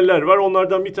organeller var.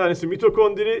 Onlardan bir tanesi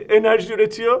mitokondri, enerji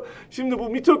üretiyor. Şimdi bu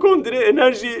mitokondri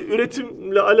enerji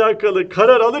üretimle alakalı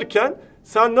karar alırken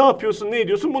sen ne yapıyorsun, ne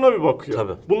ediyorsun buna bir bakıyor.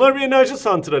 Tabii. Bunlar bir enerji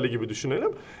santrali gibi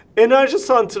düşünelim. Enerji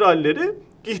santralleri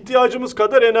ihtiyacımız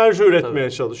kadar enerji üretmeye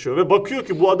çalışıyor. Ve bakıyor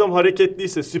ki bu adam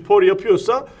hareketliyse, spor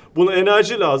yapıyorsa buna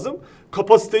enerji lazım.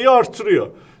 Kapasiteyi artırıyor.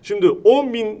 Şimdi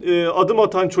 10 bin adım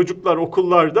atan çocuklar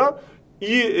okullarda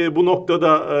iyi bu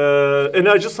noktada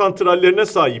enerji santrallerine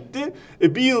sahipti.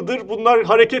 Bir yıldır bunlar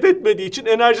hareket etmediği için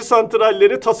enerji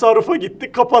santralleri tasarrufa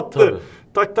gitti, kapattı. Tabii.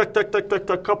 Tak tak tak tak tak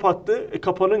tak kapattı.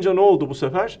 Kapanınca ne oldu bu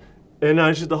sefer?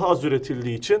 Enerji daha az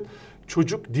üretildiği için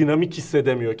çocuk dinamik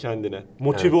hissedemiyor kendine.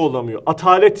 Motive olamıyor.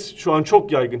 Atalet şu an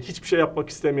çok yaygın. Hiçbir şey yapmak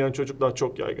istemeyen çocuklar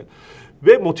çok yaygın.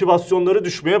 Ve motivasyonları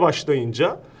düşmeye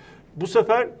başlayınca bu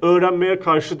sefer öğrenmeye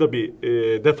karşı da bir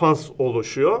defans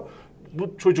oluşuyor.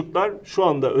 Bu çocuklar şu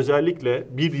anda özellikle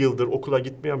bir yıldır okula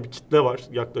gitmeyen bir kitle var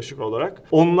yaklaşık olarak.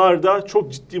 Onlarda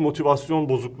çok ciddi motivasyon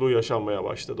bozukluğu yaşanmaya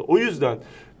başladı. O yüzden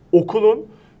okulun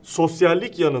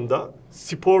sosyallik yanında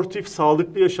sportif,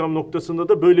 sağlıklı yaşam noktasında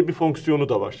da böyle bir fonksiyonu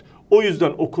da var. O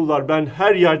yüzden okullar, ben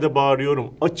her yerde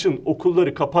bağırıyorum, açın,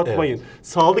 okulları kapatmayın. Evet.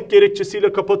 Sağlık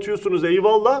gerekçesiyle kapatıyorsunuz,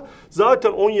 eyvallah.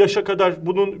 Zaten 10 yaşa kadar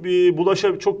bunun bir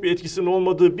bulaşa çok bir etkisinin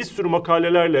olmadığı bir sürü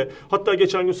makalelerle, hatta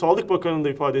geçen gün Sağlık Bakanı'nın da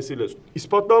ifadesiyle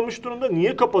ispatlanmış durumda.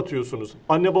 Niye kapatıyorsunuz?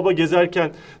 Anne baba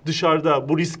gezerken dışarıda,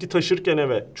 bu riski taşırken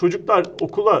eve, çocuklar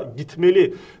okula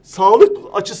gitmeli. Sağlık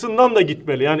açısından da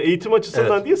gitmeli. Yani eğitim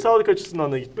açısından değil, sağlık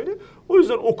açısından da gitmeli. O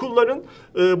yüzden okulların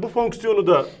bu fonksiyonu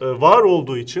da var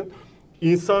olduğu için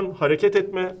insan hareket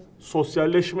etme,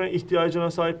 sosyalleşme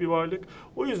ihtiyacına sahip bir varlık.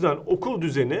 O yüzden okul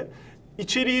düzeni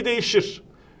içeriği değişir.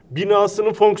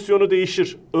 Binasının fonksiyonu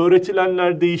değişir.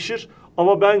 Öğretilenler değişir.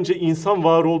 Ama bence insan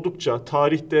var oldukça,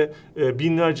 tarihte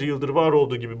binlerce yıldır var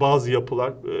olduğu gibi bazı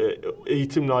yapılar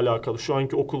eğitimle alakalı. Şu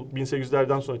anki okul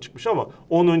 1800'lerden sonra çıkmış ama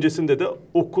onun öncesinde de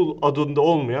okul adında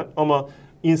olmayan ama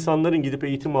insanların gidip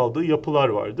eğitim aldığı yapılar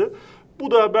vardı.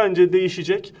 Bu da bence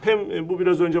değişecek. Hem bu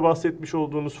biraz önce bahsetmiş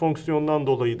olduğunuz fonksiyondan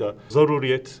dolayı da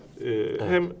zaruriyet,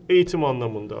 hem eğitim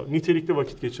anlamında, nitelikli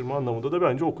vakit geçirme anlamında da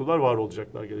bence okullar var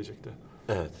olacaklar gelecekte.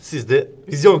 Evet. Siz de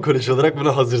Vizyon Koleji olarak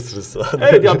buna hazırsınız.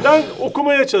 Evet ya, ben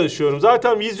okumaya çalışıyorum.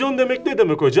 Zaten vizyon demek ne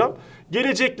demek hocam?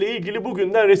 Gelecekle ilgili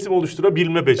bugünden resim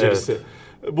oluşturabilme becerisi. Evet.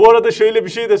 Bu arada şöyle bir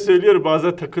şey de söylüyorum,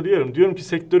 bazen takılıyorum. Diyorum ki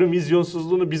sektörün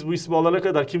vizyonsuzluğunu biz bu ismi alana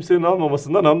kadar kimsenin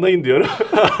almamasından anlayın diyorum.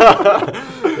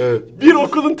 Evet. Bir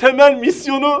okulun temel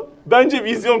misyonu bence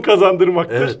vizyon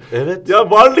kazandırmaktır. Evet, evet.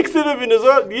 Ya varlık sebebiniz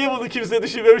o. Niye bunu kimse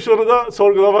düşünmemiş, onu da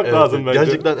sorgulamak Evet, lazım bence.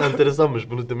 gerçekten enteresanmış.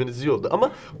 Bunu demeniz iyi oldu.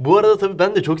 Ama bu arada tabii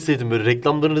ben de çok sevdim. Böyle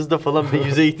reklamlarınızda falan bir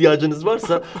yüze ihtiyacınız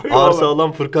varsa ağır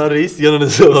sağlam Furkan Reis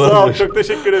yanınızda olan. Sağ ol, çok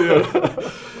teşekkür ediyorum.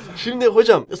 Şimdi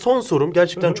hocam son sorum,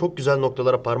 gerçekten çok güzel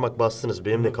noktalara parmak bastınız.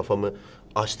 Benim de kafamı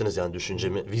açtınız, yani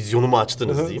düşüncemi, vizyonumu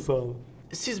açtınız diyeyim. Sağ olun.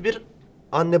 Siz bir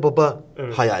anne baba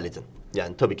Evet. hayal edin.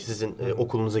 Yani tabii ki sizin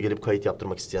okulunuza gelip kayıt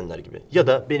yaptırmak isteyenler gibi. Ya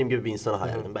da benim gibi bir insana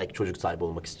hayal edin. Belki çocuk sahibi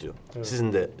olmak istiyor.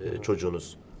 Sizin de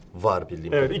çocuğunuz var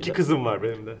bildiğim Evet, kadarıyla. 2 kızım var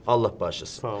benim de. Allah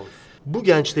bağışlasın. Sağ olun. Bu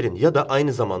gençlerin ya da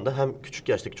aynı zamanda hem küçük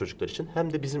yaştaki çocuklar için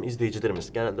hem de bizim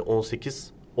izleyicilerimiz, genelde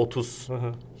 18-30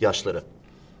 yaşları,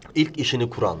 ilk işini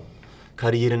kuran,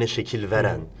 kariyerine şekil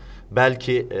veren,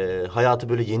 belki hayatı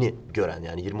böyle yeni gören,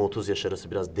 yani 20-30 yaş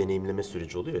arası biraz deneyimleme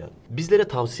süreci oluyor ya. Bizlere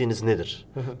tavsiyeniz nedir?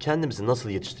 Kendimizi nasıl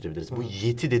yetiştirebiliriz? Bu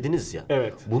yeti dediniz ya.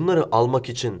 Evet. Bunları almak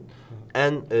için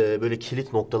en böyle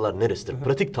kilit noktalar neresidir?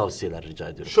 Pratik tavsiyeler rica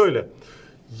ediyorum. Şöyle,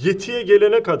 yetiye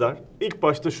gelene kadar ilk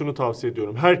başta şunu tavsiye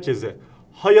ediyorum herkese.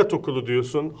 Hayat okulu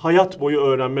diyorsun, hayat boyu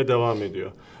öğrenme devam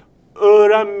ediyor.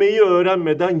 Öğrenmeyi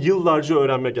öğrenmeden yıllarca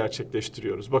öğrenme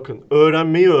gerçekleştiriyoruz. Bakın,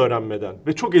 öğrenmeyi öğrenmeden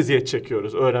ve çok eziyet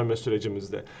çekiyoruz öğrenme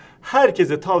sürecimizde.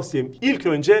 Herkese tavsiyem, ilk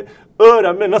önce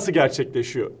öğrenme nasıl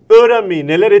gerçekleşiyor? Öğrenmeyi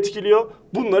neler etkiliyor?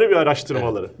 Bunları bir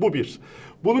araştırmaları. Evet. Bu bir.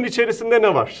 Bunun içerisinde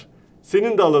ne var?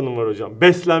 Senin de alanın var hocam.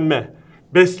 Beslenme.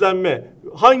 Beslenme.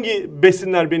 Hangi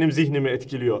besinler benim zihnimi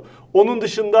etkiliyor? Onun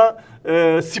dışında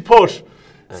spor.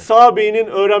 Sağ beynin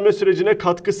öğrenme sürecine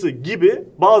katkısı gibi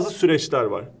bazı süreçler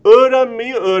var.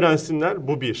 Öğrenmeyi öğrensinler,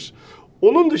 bu bir.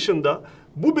 Onun dışında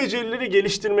bu becerileri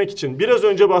geliştirmek için, biraz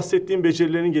önce bahsettiğim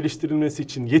becerilerin geliştirilmesi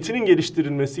için, yetinin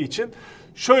geliştirilmesi için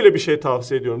şöyle bir şey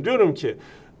tavsiye ediyorum. Diyorum ki,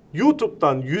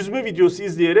 YouTube'dan yüzme videosu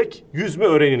izleyerek yüzme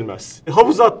öğrenilmez.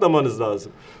 Havuza atlamanız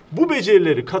lazım. Bu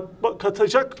becerileri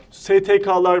katacak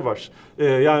STK'lar var.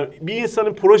 Yani bir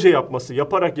insanın proje yapması,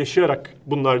 yaparak, yaşayarak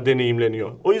bunlar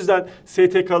deneyimleniyor. O yüzden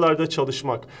STK'larda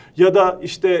çalışmak ya da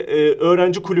işte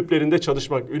öğrenci kulüplerinde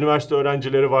çalışmak, üniversite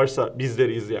öğrencileri varsa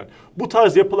bizleri izleyen, bu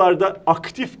tarz yapılarda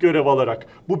aktif görev alarak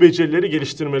bu becerileri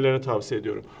geliştirmelerini tavsiye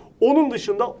ediyorum. Onun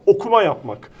dışında okuma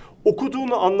yapmak,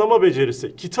 okuduğunu anlama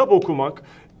becerisi, kitap okumak,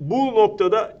 Bu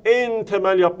noktada en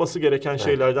temel yapması gereken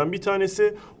şeylerden bir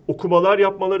tanesi okumalar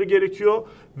yapmaları gerekiyor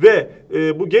ve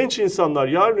bu genç insanlar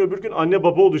yarın öbür gün anne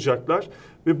baba olacaklar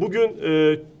ve bugün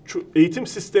eğitim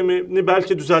sistemini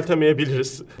belki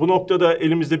düzeltemeyebiliriz. Bu noktada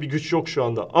elimizde bir güç yok şu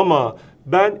anda ama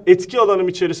ben etki alanım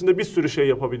içerisinde bir sürü şey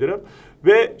yapabilirim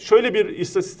ve şöyle bir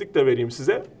istatistik de vereyim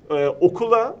size.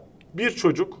 Okula bir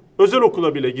çocuk özel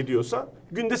okula bile gidiyorsa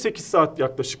günde 8 saat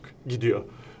yaklaşık gidiyor.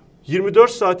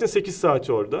 24 saatin 8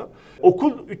 saati orada.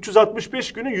 Okul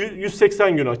 365 günü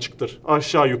 180 gün açıktır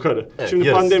aşağı yukarı. Evet, şimdi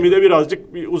yarısı. pandemide birazcık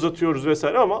uzatıyoruz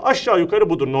vesaire ama aşağı yukarı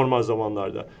budur normal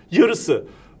zamanlarda. Yarısı.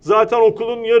 Zaten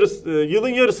okulun yarısı, yılın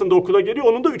yarısında okula geliyor.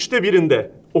 Onun da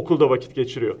 1/3'ünde okulda vakit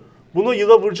geçiriyor. Bunu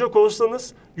yıla vuracak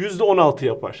olsanız %16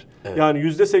 yapar. Evet. Yani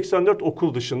 %84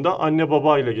 okul dışında anne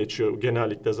babayla geçiyor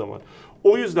genellikle zaman.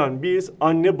 O yüzden biz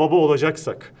anne baba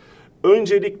olacaksak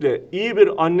öncelikle iyi bir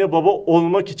anne baba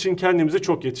olmak için kendimizi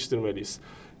çok yetiştirmeliyiz.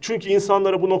 Çünkü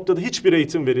insanlara bu noktada hiçbir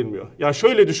eğitim verilmiyor. Yani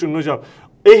şöyle düşünün hocam.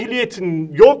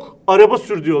 Ehliyetin yok, araba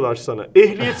sür diyorlar sana.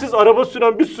 Ehliyetsiz araba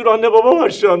süren bir sürü anne baba var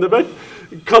şu anda. Ben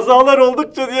kazalar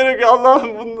oldukça diyorum ki Allah'ım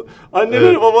annelere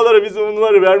Evet. babalara bizim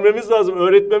bunları vermemiz lazım,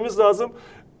 öğretmemiz lazım.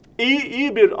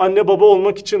 İyi bir anne baba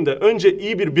olmak için de önce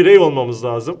iyi bir birey olmamız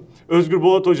lazım. Özgür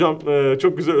Bolat hocam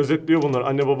çok güzel özetliyor bunlar.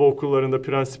 Anne baba okullarında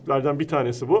prensiplerden bir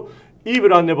tanesi bu. İyi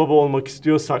bir anne baba olmak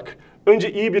istiyorsak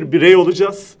önce iyi bir birey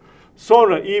olacağız.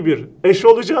 Sonra iyi bir eş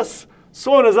olacağız.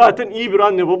 Sonra zaten iyi bir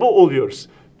anne baba oluyoruz.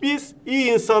 Biz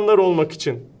iyi insanlar olmak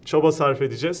için çaba sarf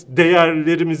edeceğiz.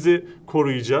 Değerlerimizi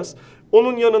koruyacağız.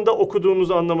 Onun yanında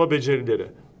okuduğumuzu anlama becerileri,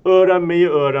 öğrenmeyi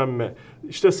öğrenme,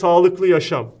 işte sağlıklı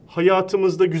yaşam,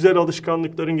 hayatımızda güzel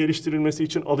alışkanlıkların geliştirilmesi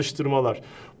için alıştırmalar.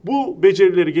 Bu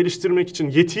becerileri geliştirmek için,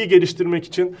 yetiyi geliştirmek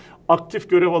için aktif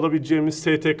görev alabileceğimiz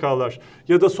STK'lar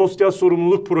ya da sosyal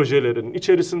sorumluluk projelerinin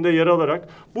içerisinde yer alarak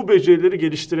bu becerileri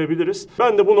geliştirebiliriz.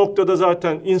 Ben de bu noktada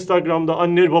zaten Instagram'da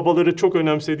anne babaları çok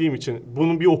önemsediğim için,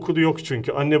 bunun bir okulu yok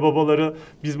çünkü anne babaları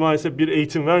biz maalesef bir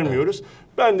eğitim vermiyoruz.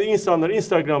 Ben de insanlar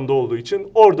Instagram'da olduğu için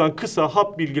oradan kısa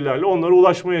hap bilgilerle onlara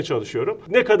ulaşmaya çalışıyorum.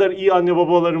 Ne kadar iyi anne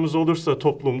babalarımız olursa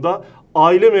toplumda,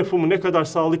 aile mefhumu ne kadar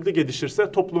sağlıklı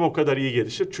gelişirse toplum o kadar iyi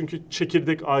gelişir. Çünkü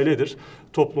çekirdek ailedir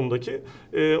toplumdaki.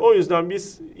 O yüzden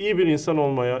biz iyi bir insan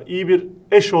olmaya, iyi bir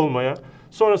eş olmaya,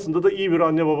 sonrasında da iyi bir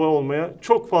anne baba olmaya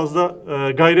çok fazla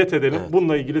gayret edelim. Evet.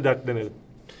 Bununla ilgili dertlenelim.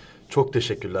 Çok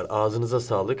teşekkürler. Ağzınıza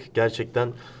sağlık. Gerçekten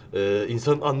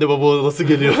insanın anne baba olası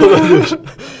geliyor.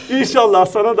 İnşallah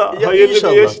sana da Ya hayırlı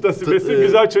inşallah. bir yaş nasip etsin.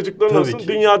 Güzel çocukların tabii olsun. ki.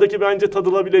 Dünyadaki bence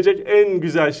tadılabilecek en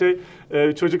güzel şey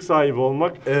çocuk sahibi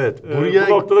olmak. Evet. Buraya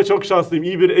Bu noktada çok şanslıyım.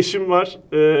 İyi bir eşim var.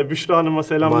 Büşra Hanım'a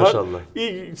selamlar. Maşallah.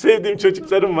 İyi, sevdiğim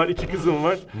çocuklarım var. 2 kızım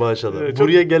var. maşallah. Çok-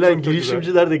 Buraya gelen çok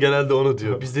girişimciler de genelde onu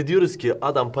diyor. Biz de diyoruz ki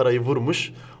adam parayı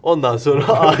vurmuş. Ondan sonra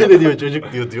aile diyor,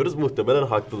 çocuk diyor diyoruz. Muhtemelen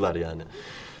haklılar yani.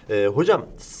 Hocam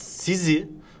sizi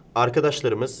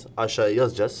arkadaşlarımız aşağıya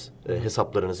yazacağız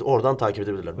hesaplarınızı. Oradan takip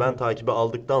edebilirler. Ben takibi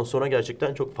aldıktan sonra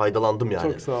gerçekten çok faydalandım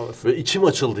yani. Çok sağ olasın. Böyle içim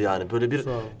açıldı yani. Böyle bir Sağ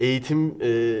ol. eğitim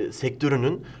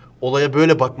sektörünün olaya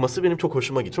böyle bakması benim çok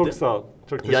hoşuma gitti. Çok sağ ol.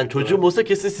 Çok Yani teşekkürler. çocuğum olsa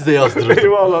kesin size yazdırırdım.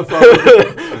 Eyvallah sağ ol.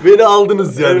 Beni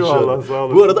aldınız yani şu Eyvallah, an. sağ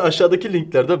olasın. Bu arada aşağıdaki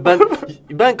linklerde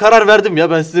ben karar verdim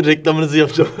ya, ben sizin reklamınızı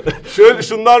yapacağım. Şöyle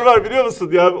şunlar var biliyor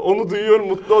musun? Ya onu duyuyorum,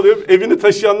 mutlu oluyorum. Evini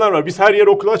taşıyanlar var. Biz her yere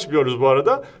okul açmıyoruz bu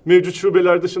arada. Mevcut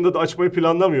şubeler dışında da açmayı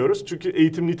planlamıyoruz. Çünkü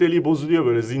eğitim niteliği bozuluyor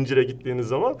böyle zincire gittiğiniz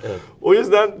zaman. Evet. O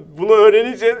yüzden bunu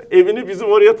öğrenince evini bizim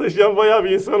oraya taşıyan bayağı bir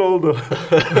insan oldu.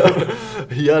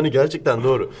 Yani gerçekten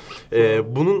doğru.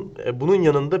 Bunun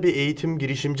yanında bir eğitim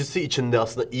girişimcisi için de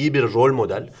aslında iyi bir rol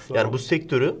model. Yani bu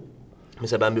sektörü,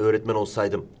 mesela ben bir öğretmen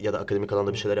olsaydım ya da akademik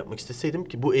alanda bir şeyler yapmak isteseydim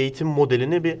ki bu eğitim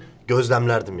modelini bir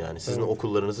gözlemlerdim yani. Sizin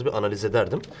okullarınızı bir analiz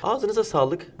ederdim. Ağzınıza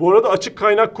sağlık. Bu arada açık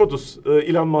kaynak koduz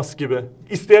Elon Musk gibi.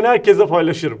 İsteyen herkese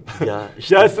paylaşırım. Ya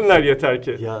işte, Gelsinler yeter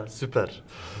ki. ya süper.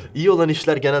 İyi olan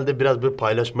işler genelde biraz böyle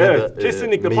paylaşmaya Evet, da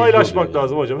kesinlikle meyilli paylaşmak oluyor yani.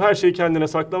 lazım hocam. Her şeyi kendine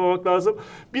saklamamak lazım.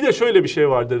 Bir de şöyle bir şey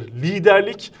vardır.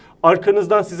 Liderlik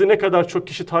arkanızdan sizi ne kadar çok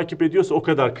kişi takip ediyorsa o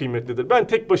kadar kıymetlidir. Ben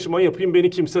tek başıma yapayım, beni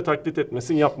kimse taklit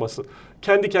etmesin, yapmasın.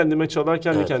 Kendi kendime çalar,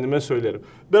 kendi Evet. kendime söylerim.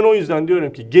 Ben o yüzden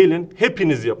diyorum ki gelin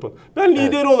hepiniz yapın. Ben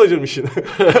lideri olacağım işin.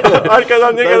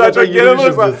 Arkadan ne Ben kadar zaten çok gelen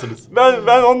yürümüşüm olursa diyorsunuz.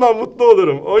 ben ondan mutlu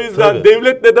olurum. O yüzden Tabii.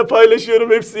 devletle de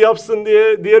paylaşıyorum, hepsi yapsın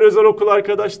diye. Diğer özel okul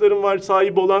arkadaşlarım var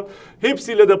sahibi olan.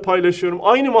 Hepsiyle de paylaşıyorum.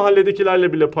 Aynı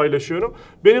mahalledekilerle bile paylaşıyorum.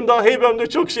 Benim daha heybemde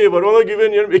çok şey var. Ona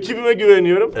güveniyorum. Ekibime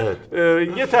güveniyorum.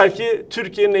 Evet. Yeter ki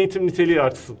Türkiye'nin eğitim niteliği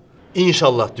artsın.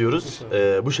 İnşallah diyoruz.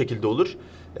 Bu şekilde olur.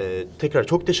 Tekrar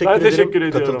çok teşekkür Ben ederim teşekkür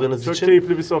ediyorum. katıldığınız Çok için.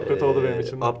 keyifli bir sohbet oldu benim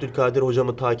için de. Abdülkadir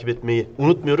hocamı takip etmeyi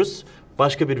unutmuyoruz.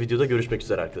 Başka bir videoda görüşmek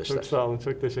üzere arkadaşlar. Çok sağ olun.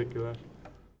 Çok teşekkürler.